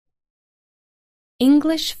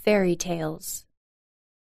English Fairy Tales.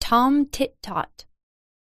 Tom Tit-Tot.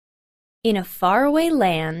 In a faraway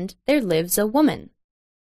land there lives a woman.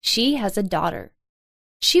 She has a daughter.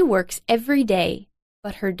 She works every day,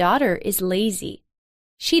 but her daughter is lazy.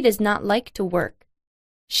 She does not like to work.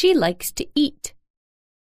 She likes to eat.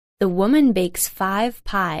 The woman bakes 5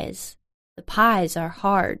 pies. The pies are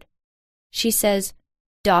hard. She says,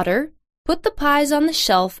 "Daughter, put the pies on the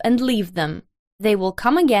shelf and leave them. They will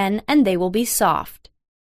come again and they will be soft."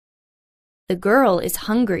 The girl is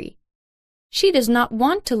hungry. She does not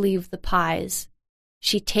want to leave the pies.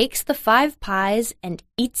 She takes the 5 pies and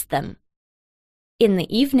eats them. In the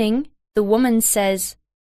evening, the woman says,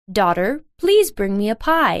 "Daughter, please bring me a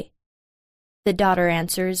pie." The daughter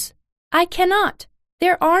answers, "I cannot.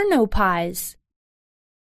 There are no pies."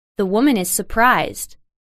 The woman is surprised.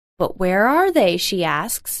 "But where are they?" she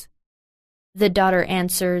asks. The daughter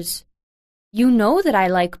answers, "You know that I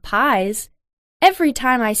like pies. Every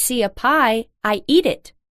time I see a pie, I eat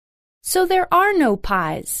it. So there are no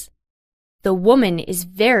pies." The woman is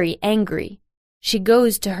very angry. She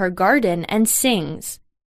goes to her garden and sings,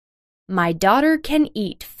 "My daughter can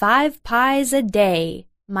eat 5 pies a day.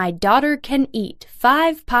 My daughter can eat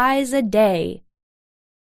 5 pies a day."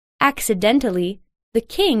 Accidentally, the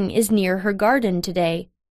king is near her garden today.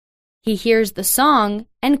 He hears the song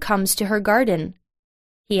and comes to her garden.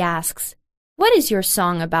 He asks, "What is your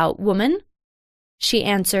song about, woman?" She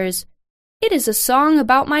answers, "It is a song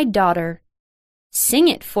about my daughter." "Sing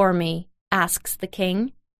it for me," asks the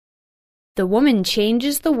king. The woman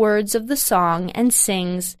changes the words of the song and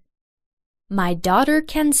sings, "My daughter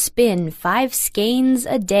can spin 5 skeins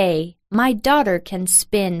a day. My daughter can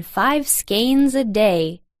spin 5 skeins a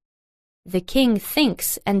day." The king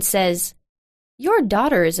thinks and says, "Your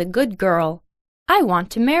daughter is a good girl. I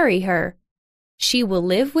want to marry her. She will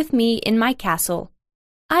live with me in my castle.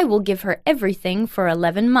 I will give her everything for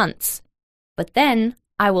 11 months. But then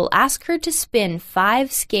I will ask her to spin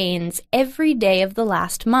 5 skeins every day of the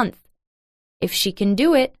last month. If she can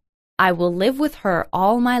do it, I will live with her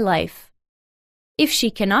all my life. If she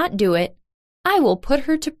cannot do it, I will put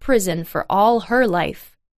her to prison for all her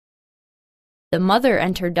life." The mother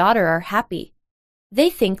and her daughter are happy. They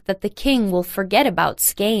think that the king will forget about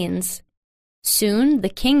skeins. Soon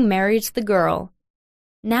the king marries the girl.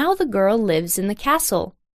 Now the girl lives in the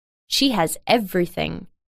castle. She has everything.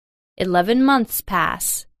 11 months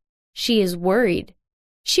pass. She is worried.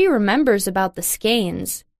 She remembers about the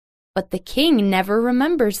skeins, but the king never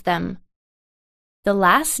remembers them. The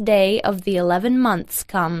last day of the 11 months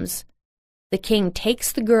comes. The king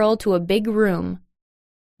takes the girl to a big room.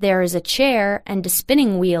 There is a chair and a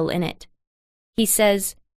spinning wheel in it. He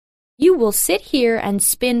says, "You will sit here and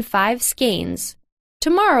spin 5 skeins.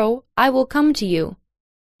 Tomorrow I will come to you.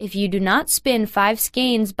 If you do not spin 5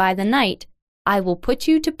 skeins by the night, I will put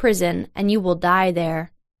you to prison and you will die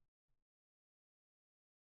there."